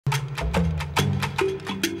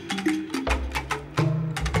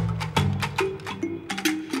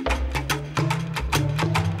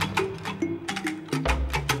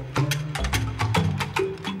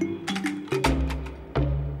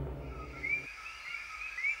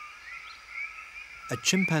A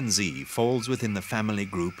chimpanzee falls within the family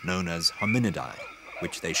group known as Hominidae,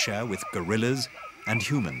 which they share with gorillas and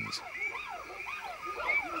humans.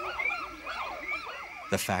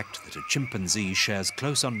 The fact that a chimpanzee shares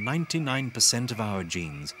close on 99% of our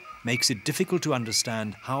genes makes it difficult to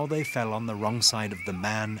understand how they fell on the wrong side of the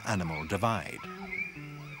man-animal divide.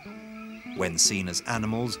 When seen as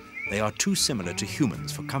animals, they are too similar to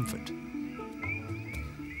humans for comfort.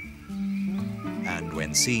 And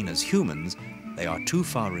when seen as humans, they are too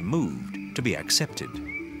far removed to be accepted.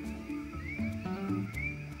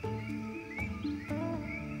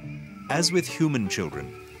 As with human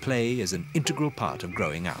children, play is an integral part of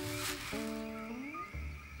growing up.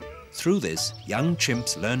 Through this, young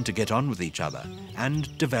chimps learn to get on with each other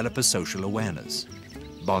and develop a social awareness.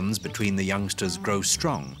 Bonds between the youngsters grow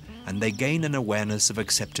strong, and they gain an awareness of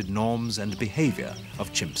accepted norms and behavior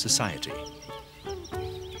of chimp society.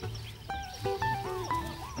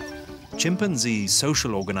 Chimpanzee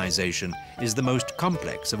social organization is the most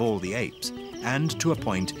complex of all the apes, and to a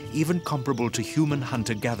point even comparable to human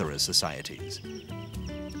hunter-gatherer societies.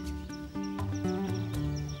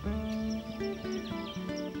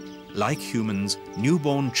 Like humans,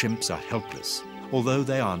 newborn chimps are helpless, although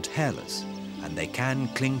they aren't hairless, and they can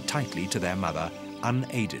cling tightly to their mother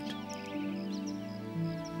unaided.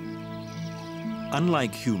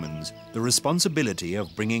 Unlike humans, the responsibility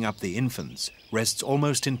of bringing up the infants rests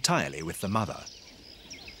almost entirely with the mother.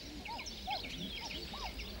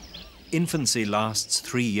 Infancy lasts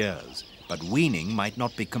 3 years, but weaning might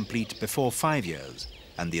not be complete before 5 years,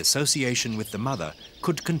 and the association with the mother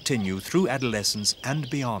could continue through adolescence and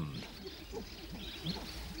beyond.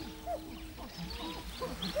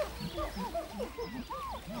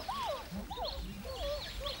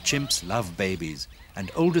 Chimps love babies, and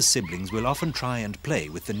older siblings will often try and play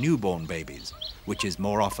with the newborn babies, which is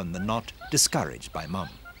more often than not discouraged by mum.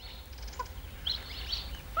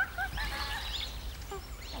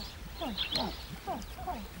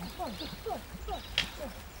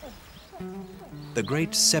 The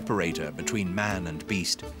great separator between man and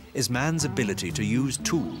beast is man's ability to use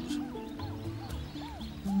tools.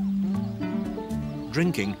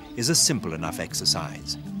 Drinking is a simple enough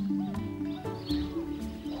exercise.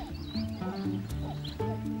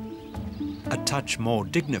 A touch more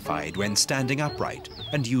dignified when standing upright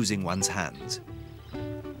and using one's hands.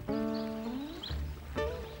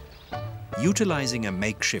 Utilizing a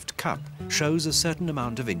makeshift cup shows a certain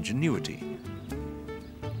amount of ingenuity,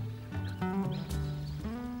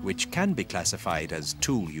 which can be classified as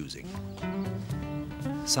tool using.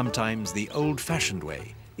 Sometimes the old-fashioned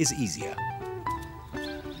way is easier.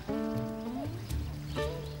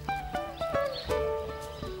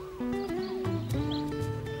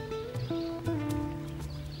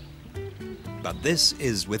 But this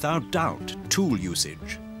is without doubt tool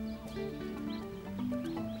usage.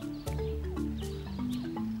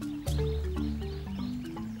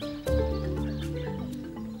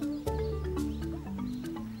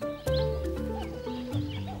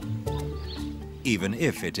 Even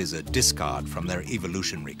if it is a discard from their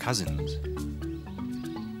evolutionary cousins.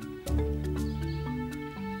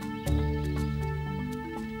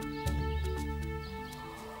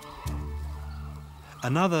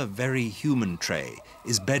 Another very human trait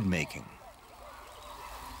is bed making.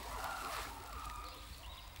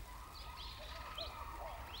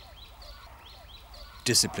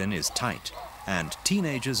 Discipline is tight, and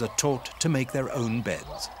teenagers are taught to make their own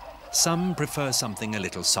beds. Some prefer something a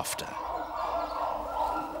little softer.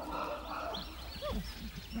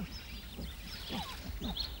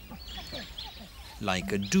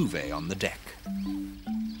 Like a duvet on the deck.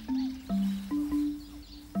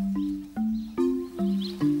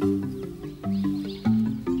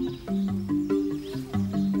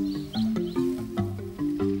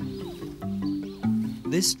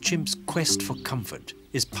 This chimp's quest for comfort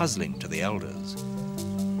is puzzling to the elders.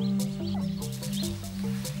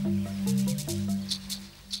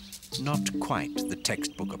 Not quite the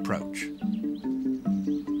textbook approach.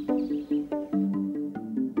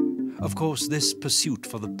 Of course, this pursuit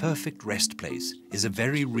for the perfect rest place is a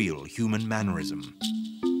very real human mannerism.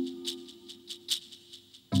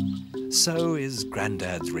 So is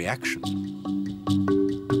Grandad's reaction.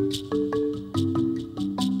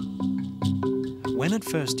 When at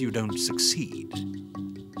first you don't succeed,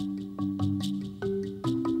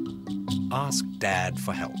 ask Dad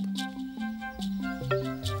for help.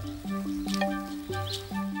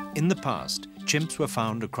 In the past, chimps were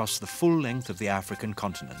found across the full length of the African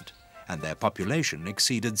continent, and their population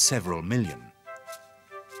exceeded several million.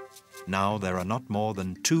 Now there are not more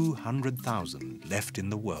than 200,000 left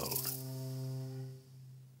in the world.